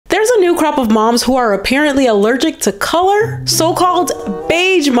new crop of moms who are apparently allergic to color. So-called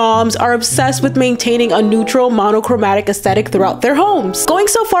beige moms are obsessed with maintaining a neutral monochromatic aesthetic throughout their homes, going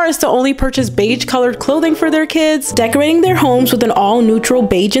so far as to only purchase beige colored clothing for their kids, decorating their homes with an all-neutral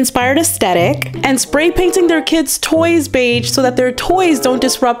beige inspired aesthetic, and spray painting their kids' toys beige so that their toys don't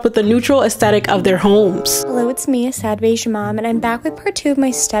disrupt with the neutral aesthetic of their homes. Hello, it's me, a Sad Beige mom, and I'm back with part 2 of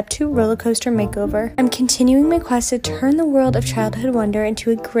my Step 2 roller coaster makeover. I'm continuing my quest to turn the world of childhood wonder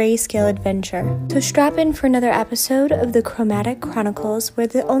into a grayscale adventure. So strap in for another episode of the Chromatic Chronicles, where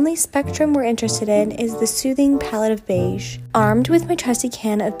the only spectrum we're interested in is the soothing palette of beige. Armed with my trusty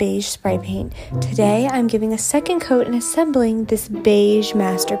can of beige spray paint, today I'm giving a second coat and assembling this beige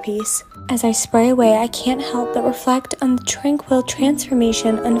masterpiece. As I spray away, I can't help but reflect on the tranquil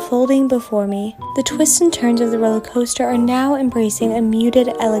transformation unfolding before me. The twists and turns of the roller coaster are now embracing a muted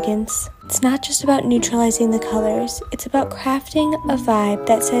elegance. It's not just about neutralizing the colors, it's about crafting a vibe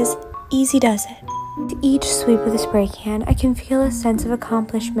that says, easy does it. With each sweep of the spray can, I can feel a sense of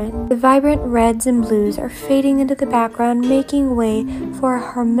accomplishment. The vibrant reds and blues are fading into the background, making way for a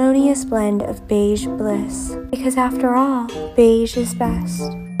harmonious blend of beige bliss. Because after all, beige is best.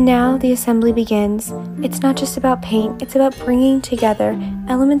 Now the assembly begins. It's not just about paint, it's about bringing together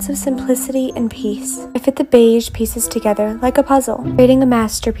elements of simplicity and peace. I fit the beige pieces together like a puzzle, creating a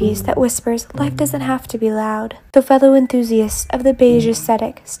masterpiece that whispers life doesn't have to be loud. So fellow enthusiasts of the beige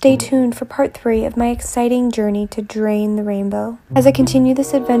aesthetic, stay tuned for part 3 of my exciting journey to drain the rainbow. As I continue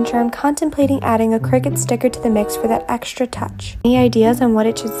this adventure, I'm contemplating adding a Cricut sticker to the mix for that extra touch. Any ideas on what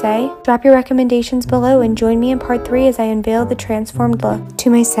it should say? Drop your recommendations below and join me in part 3 as I unveil the transformed look to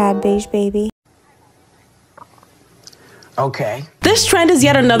my Sad Beige baby. Okay. This trend is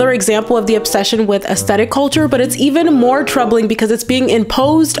yet another example of the obsession with aesthetic culture, but it's even more troubling because it's being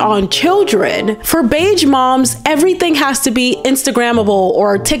imposed on children. For beige moms, everything has to be Instagrammable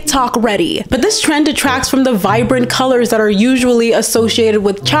or TikTok ready. But this trend detracts from the vibrant colors that are usually associated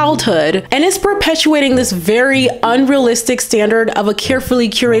with childhood, and it's perpetuating this very unrealistic standard of a carefully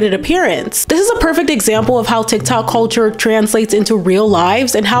curated appearance. This is a perfect example of how TikTok culture translates into real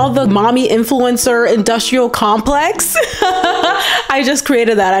lives and how the mommy influencer industrial complex I just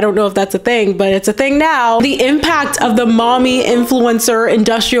created that. I don't know if that's a thing, but it's a thing now. The impact of the mommy influencer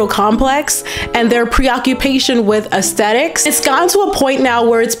industrial complex and their preoccupation with aesthetics. It's gotten to a point now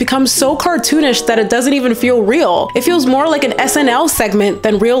where it's become so cartoonish that it doesn't even feel real. It feels more like an SNL segment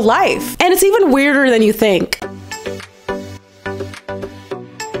than real life. And it's even weirder than you think.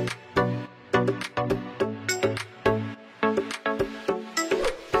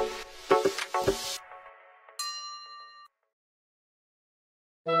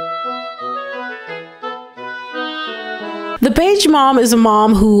 The beige mom is a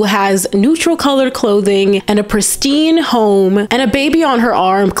mom who has neutral colored clothing and a pristine home and a baby on her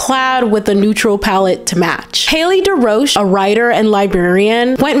arm clad with a neutral palette to match. Haley DeRoche, a writer and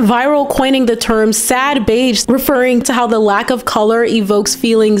librarian, went viral coining the term sad beige, referring to how the lack of color evokes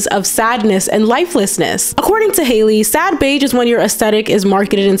feelings of sadness and lifelessness. According to Haley, sad beige is when your aesthetic is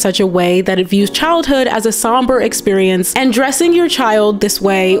marketed in such a way that it views childhood as a somber experience, and dressing your child this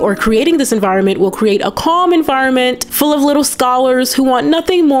way or creating this environment will create a calm environment full of little scholars who want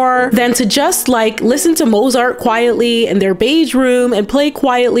nothing more than to just listen to Mozart quietly in their beige room and play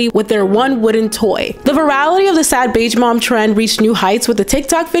quietly with their one wooden toy. The virality of the sad beige mom trend reached new heights with a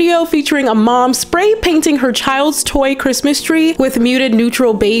TikTok video featuring a mom spray painting her child's toy Christmas tree with muted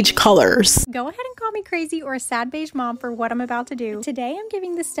neutral beige colors. Go ahead and call me crazy or a sad beige mom for what I'm about to do. Today I'm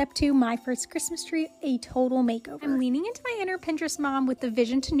giving the Step 2 My First Christmas Tree a total makeover. I'm leaning into my inner Pinterest mom with the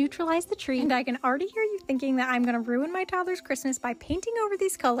vision to neutralize the tree, and I can already hear you thinking that I'm gonna ruin my toddler's Christmas by painting over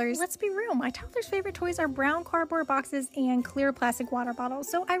these colors. Let's be real, my toddler's favorite toys are brown cardboard boxes and clear plastic water bottles,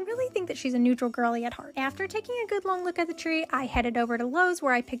 so I really think that she's a neutral girly at heart. After taking a good long look at the tree, I headed over to Lowe's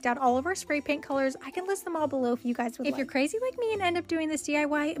where I picked out all of our spray paint colors. I can list them all below if you guys would like. If you're crazy like me and end up doing this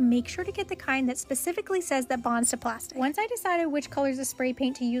DIY, make sure to get the kind that specifically says that bonds to plastic. Once I decided which colors of spray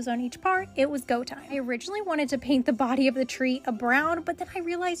paint to use on each part, it was go time. I originally wanted to paint the body of the tree a brown, but then I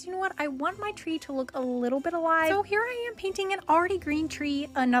realized, you know what, I want my tree to look a little bit alive, so here I am painting an already green tree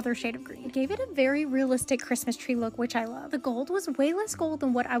another shade of green. It gave it a very realistic Christmas tree look, which I love. The gold was way less gold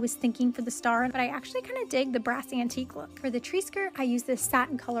than what I was thinking for the star, but I actually kind of dig the brass antique look. For the tree skirt, I used this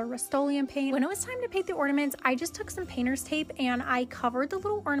satin color Rust-Oleum paint. When it was time to paint the ornaments, I just took some painter's tape and I covered the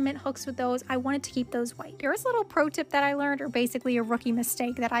little ornament hooks with those. I wanted to to keep those white. Here's a little pro tip that I learned, or basically a rookie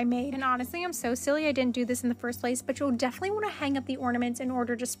mistake that I made. And honestly, I'm so silly I didn't do this in the first place, but you'll definitely want to hang up the ornaments in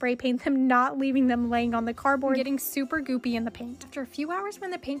order to spray paint them, not leaving them laying on the cardboard, getting super goopy in the paint. After a few hours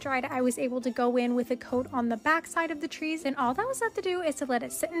when the paint dried, I was able to go in with a coat on the back side of the trees, and all that was left to do is to let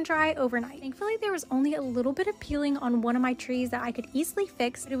it sit and dry overnight. Thankfully, there was only a little bit of peeling on one of my trees that I could easily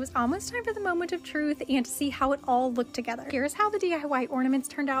fix, but it was almost time for the moment of truth and to see how it all looked together. Here's how the DIY ornaments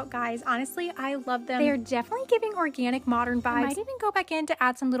turned out, guys. Honestly, I love them. They are definitely giving organic modern vibes. I might even go back in to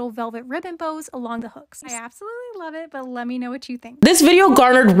add some little velvet ribbon bows along the hooks. I absolutely love it, but let me know what you think. This video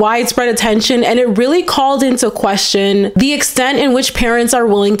garnered widespread attention, and it really called into question the extent in which parents are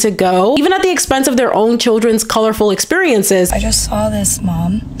willing to go, even at the expense of their own children's colorful experiences. I just saw this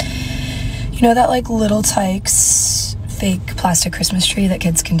mom, you know that like Little Tykes fake plastic Christmas tree that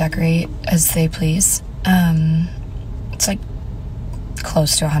kids can decorate as they please? It's like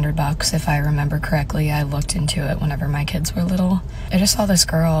close to $100 if I remember correctly. I looked into it whenever my kids were little. I just saw this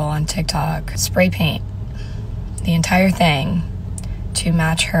girl on TikTok spray paint the entire thing to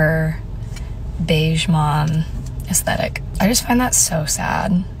match her beige mom aesthetic. I just find that so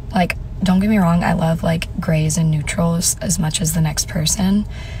sad. Like, don't get me wrong, I love like grays and neutrals as much as the next person,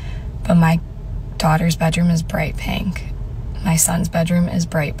 but my daughter's bedroom is bright pink. My son's bedroom is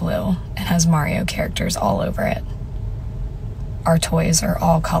bright blue and has Mario characters all over it. Our toys are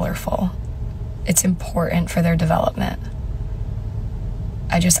all colorful. It's important for their development.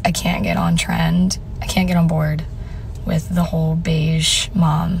 I can't get on trend. I can't get on board with the whole beige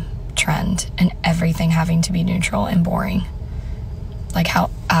mom trend and everything having to be neutral and boring. Like,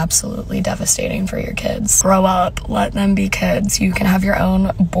 how absolutely devastating for your kids. Grow up, let them be kids. You can have your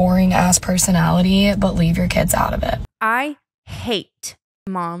own boring ass personality, but leave your kids out of it. I hate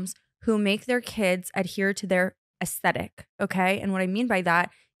moms who make their kids adhere to their aesthetic, okay? And what I mean by that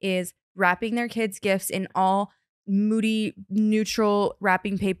is wrapping their kids' gifts in all moody, neutral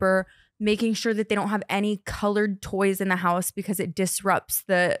wrapping paper, making sure that they don't have any colored toys in the house because it disrupts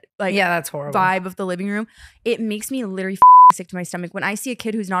the that's horrible vibe of the living room. It makes me literally sick to my stomach when I see a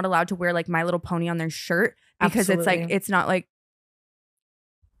kid who's not allowed to wear like My Little Pony on their shirt because it's like, it's not like,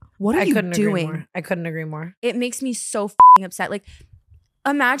 what are you doing? I couldn't agree more. It makes me so upset. Like,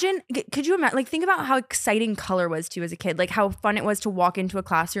 imagine, could you imagine, like, think about how exciting color was to you as a kid, like how fun it was to walk into a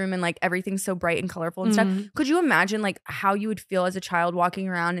classroom and like everything's so bright and colorful and stuff. Could you imagine like how you would feel as a child walking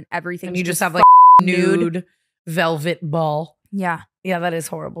around and everything and you just have like nude velvet ball? Yeah, that is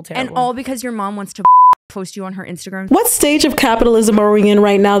horrible, terrible. And all because your mom wants to post you on her Instagram. What stage of capitalism are we in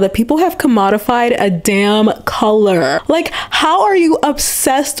right now that people have commodified a damn color? Like, how are you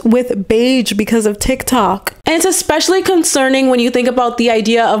obsessed with beige because of TikTok? And it's especially concerning when you think about the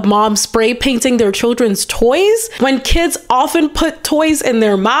idea of moms spray painting their children's toys. When kids often put toys in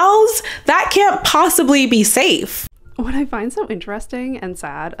their mouths, that can't possibly be safe. What I find so interesting and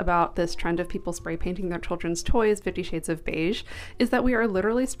sad about this trend of people spray painting their children's toys 50 shades of beige is that we are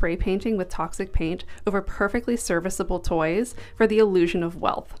literally spray painting with toxic paint over perfectly serviceable toys for the illusion of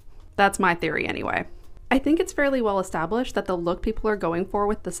wealth. That's my theory anyway. I think it's fairly well established that the look people are going for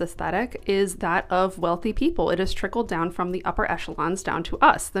with this aesthetic is that of wealthy people. It has trickled down from the upper echelons down to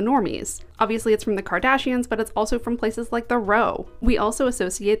us, the normies. Obviously it's from the Kardashians, but it's also from places like the Row. We also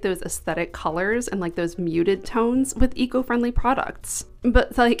associate those aesthetic colors and like those muted tones with eco-friendly products.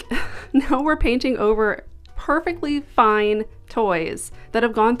 But like, now we're painting over perfectly fine toys that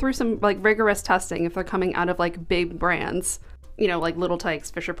have gone through some like rigorous testing if they're coming out of like big brands, you know, like Little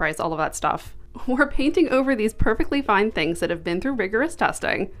Tykes, Fisher-Price, all of that stuff. We're painting over these perfectly fine things that have been through rigorous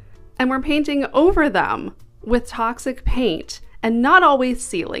testing, and we're painting over them with toxic paint and not always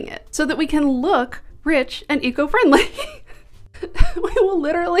sealing it so that we can look rich and eco-friendly. we will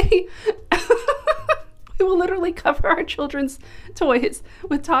literally cover our children's toys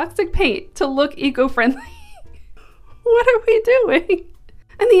with toxic paint to look eco-friendly. What are we doing?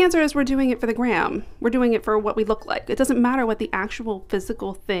 And the answer is we're doing it for the gram. We're doing it for what we look like. It doesn't matter what the actual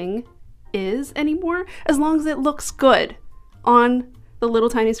physical thing is anymore, as long as it looks good on the little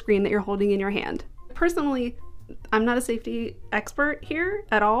tiny screen that you're holding in your hand. Personally, I'm not a safety expert here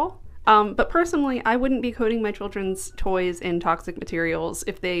at all, but personally, I wouldn't be coating my children's toys in toxic materials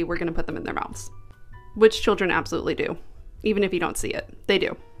if they were going to put them in their mouths, which children absolutely do. Even if you don't see it, they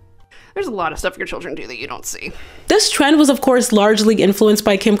do. There's a lot of stuff your children do that you don't see. This trend was, of course, largely influenced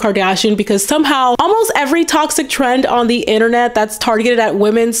by Kim Kardashian because somehow almost every toxic trend on the internet that's targeted at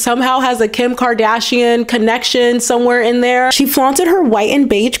women somehow has a Kim Kardashian connection somewhere in there. She flaunted her white and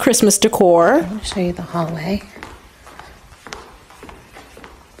beige Christmas decor. I'm gonna show you the hallway.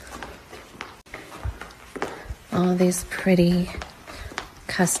 All these pretty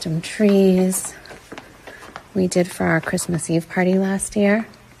custom trees. we did for our Christmas Eve party last year.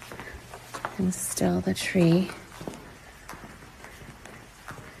 And still the tree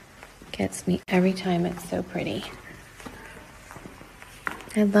gets me every time. It's so pretty.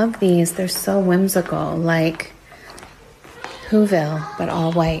 I love these. They're so whimsical, like Whoville, but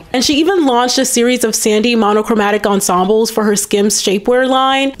all white. And she even launched a series of sandy monochromatic ensembles for her Skims shapewear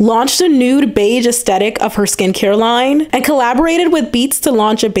line, launched a nude beige aesthetic of her skincare line, and collaborated with Beats to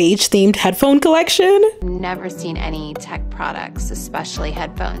launch a beige themed headphone collection. Never seen any tech products, especially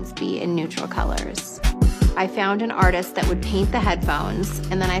headphones, be in neutral colors. I found an artist that would paint the headphones,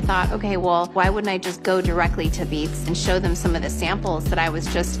 and then I thought, okay, well, why wouldn't I just go directly to Beats and show them some of the samples that I was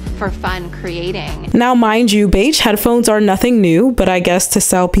just for fun creating? Now, mind you, beige headphones are nothing new, but I guess to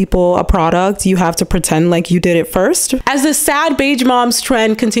sell people a product, you have to pretend like you did it first. As the Sad Beige Moms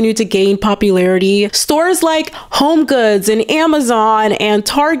trend continued to gain popularity, stores like Home Goods and Amazon and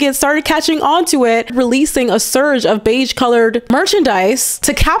Target started catching on to it, releasing a surge of beige colored merchandise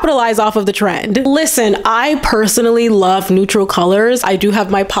to capitalize off of the trend. Listen, I personally love neutral colors. I do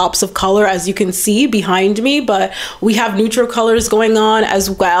have my pops of color, as you can see behind me, but we have neutral colors going on as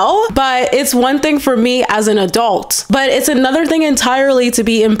well. But it's one thing for me as an adult, but it's another thing entirely to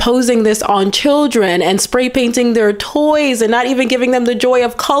be imposing this on children and spray painting their toys and not even giving them the joy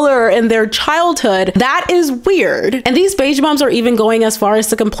of color in their childhood. That is weird. And these beige moms are even going as far as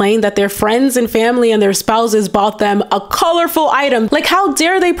to complain that their friends and family and their spouses bought them a colorful item. Like, how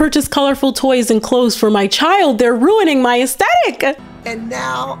dare they purchase colorful toys and clothes for my child? They're ruining my aesthetic. And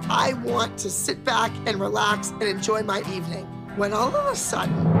now I want to sit back and relax and enjoy my evening. When all of a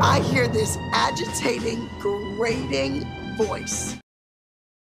sudden I hear this agitating, grating voice.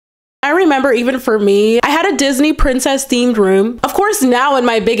 I remember even for me, I had a Disney princess themed room. Of course, now in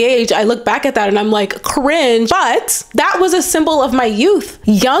my big age, I look back at that and I'm like, cringe, but that was a symbol of my youth.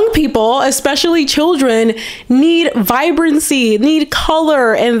 Young people, especially children, need vibrancy, need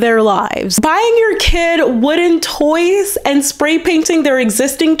color in their lives. Buying your kid wooden toys and spray painting their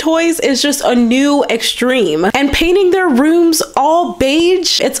existing toys is just a new extreme. And painting their rooms all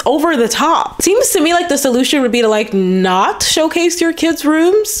beige, it's over the top. Seems to me like the solution would be to like not showcase your kids'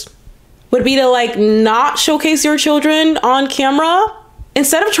 rooms. Would be to like not showcase your children on camera.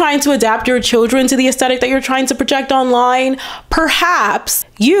 Instead of trying to adapt your children to the aesthetic that you're trying to project online, perhaps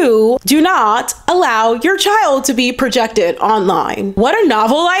you do not allow your child to be projected online. What a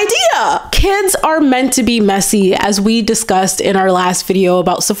novel idea! Kids are meant to be messy, as we discussed in our last video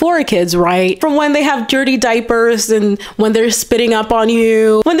about Sephora kids, right? From when they have dirty diapers and when they're spitting up on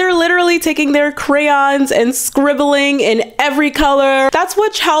you, when they're literally taking their crayons and scribbling in every color. That's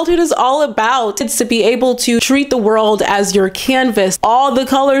what childhood is all about. It's to be able to treat the world as your canvas, all the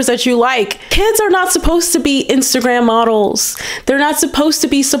colors that you like. Kids are not supposed to be Instagram models. They're not supposed to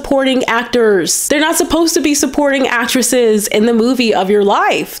be supporting actors. They're not supposed to be supporting actresses in the movie of your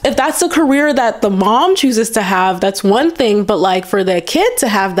life. If that's a career that the mom chooses to have, that's one thing, but like for the kid to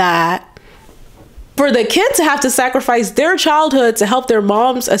have that, for the kid to have to sacrifice their childhood to help their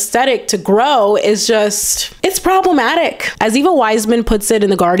mom's aesthetic to grow is just, it's problematic. As Eva Wiseman puts it in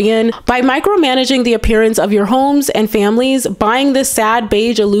The Guardian, by micromanaging the appearance of your homes and families, buying this sad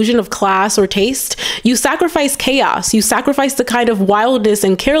beige illusion of class or taste, you sacrifice chaos. You sacrifice the kind of wildness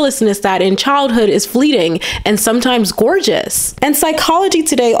and carelessness that in childhood is fleeting and sometimes gorgeous. And Psychology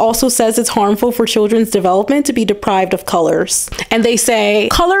Today also says it's harmful for children's development to be deprived of colors. And they say,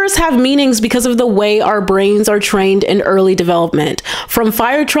 colors have meanings because of the way our brains are trained in early development. From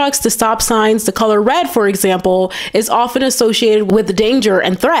fire trucks to stop signs, the color red, for example, is often associated with danger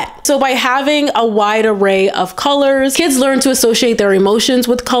and threat. So by having a wide array of colors, kids learn to associate their emotions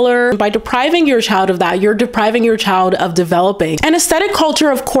with color. By depriving your child of that, you're depriving your child of developing. And aesthetic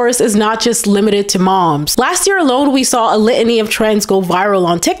culture, of course, is not just limited to moms. Last year alone, we saw a litany of trends go viral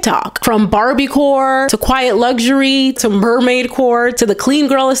on TikTok. From Barbiecore to quiet luxury to mermaidcore to the clean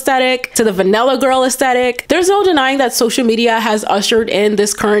girl aesthetic to the vanilla girl aesthetic. There's no denying that social media has ushered in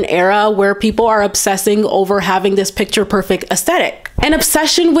this current era where people are obsessing over having this picture perfect aesthetic. An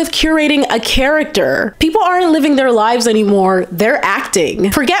obsession with curating a character. People aren't living their lives anymore, they're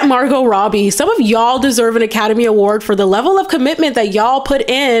acting. Forget Margot Robbie. Some of y'all deserve an Academy Award for the level of commitment that y'all put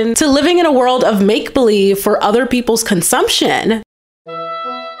in to living in a world of make-believe for other people's consumption.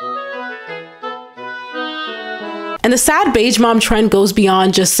 And the sad beige mom trend goes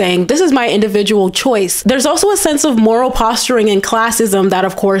beyond just saying, this is my individual choice. There's also a sense of moral posturing and classism that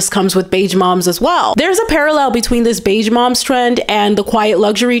of course comes with beige moms as well. There's a parallel between this beige moms trend and the quiet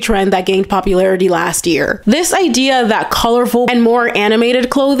luxury trend that gained popularity last year. This idea that colorful and more animated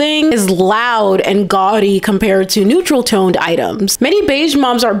clothing is loud and gaudy compared to neutral toned items. Many beige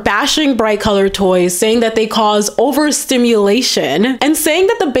moms are bashing bright colored toys, saying that they cause overstimulation and saying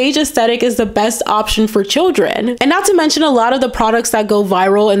that the beige aesthetic is the best option for children. And not to mention, a lot of the products that go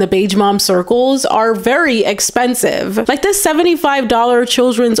viral in the beige mom circles are very expensive. Like this $75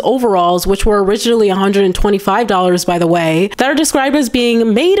 children's overalls, which were originally $125 by the way, that are described as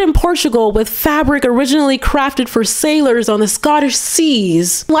being made in Portugal with fabric originally crafted for sailors on the Scottish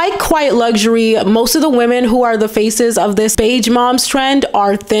seas. Like quiet luxury, most of the women who are the faces of this beige moms trend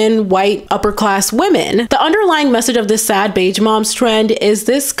are thin, white, upper class women. The underlying message of this sad beige moms trend is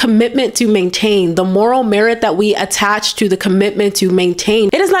this commitment to maintain, the moral merit that we attach to the commitment to maintain.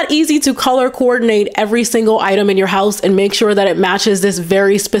 It is not easy to color coordinate every single item in your house and make sure that it matches this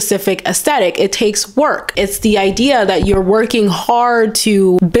very specific aesthetic. It takes work. It's the idea that you're working hard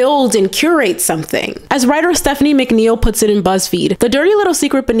to build and curate something. As writer Stephanie McNeil puts it in BuzzFeed, the dirty little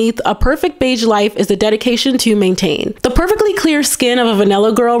secret beneath a perfect beige life is the dedication to maintain. The perfectly clear skin of a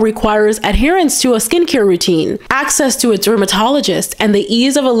vanilla girl requires adherence to a skincare routine, access to a dermatologist, and the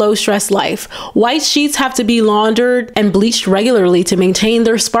ease of a low-stress life. White sheets have to be laundered and bleached regularly to maintain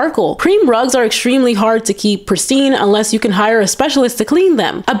their sparkle. Cream rugs are extremely hard to keep pristine unless you can hire a specialist to clean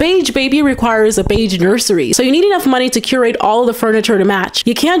them. A beige baby requires a beige nursery, so you need enough money to curate all of the furniture to match.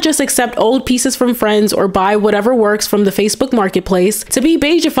 You can't just accept old pieces from friends or buy whatever works from the Facebook marketplace. To be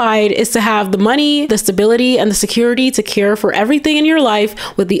beigified is to have the money, the stability, and the security to care for everything in your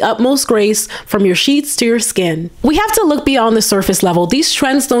life with the utmost grace, from your sheets to your skin. We have to look beyond the surface level. These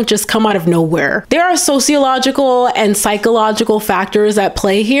trends don't just come out of nowhere. There are sociological and psychological factors at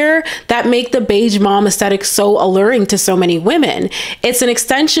play here that make the beige mom aesthetic so alluring to so many women. It's an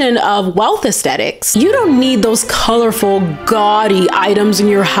extension of wealth aesthetics. You don't need those colorful, gaudy items in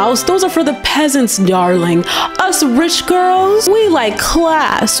your house. Those are for the peasants, darling. Us rich girls, we like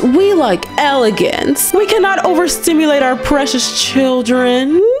class. We like elegance. We cannot overstimulate our precious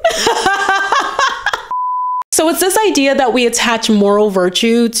children. So it's this idea that we attach moral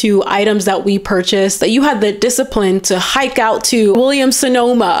virtue to items that we purchase, that you had the discipline to hike out to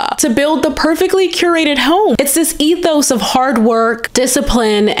Williams-Sonoma to build the perfectly curated home. It's this ethos of hard work,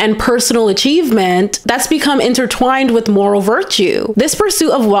 discipline, and personal achievement that's become intertwined with moral virtue. This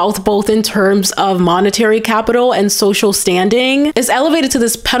pursuit of wealth, both in terms of monetary capital and social standing, is elevated to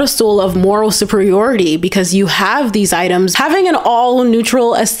this pedestal of moral superiority because you have these items. Having an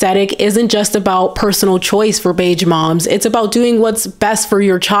all-neutral aesthetic isn't just about personal choice for beige moms. It's about doing what's best for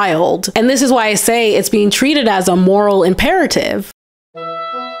your child. And this is why I say it's being treated as a moral imperative.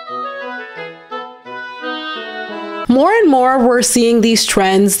 More and more, we're seeing these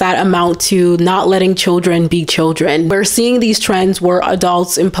trends that amount to not letting children be children. We're seeing these trends where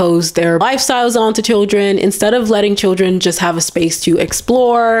adults impose their lifestyles onto children instead of letting children just have a space to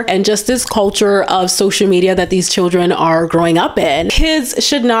explore, and just this culture of social media that these children are growing up in. Kids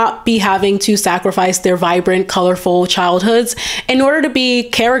should not be having to sacrifice their vibrant, colorful childhoods in order to be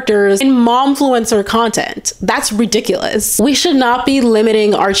characters in momfluencer content. That's ridiculous. We should not be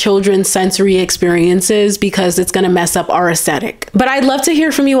limiting our children's sensory experiences because it's going to mess up our aesthetic. But I'd love to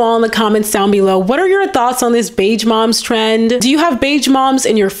hear from you all in the comments down below. What are your thoughts on this beige moms trend? Do you have beige moms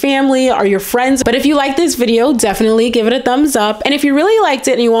in your family or your friends? But if you like this video, definitely give it a thumbs up. And if you really liked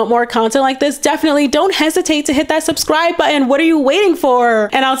it and you want more content like this, definitely don't hesitate to hit that subscribe button. What are you waiting for?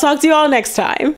 And I'll talk to you all next time.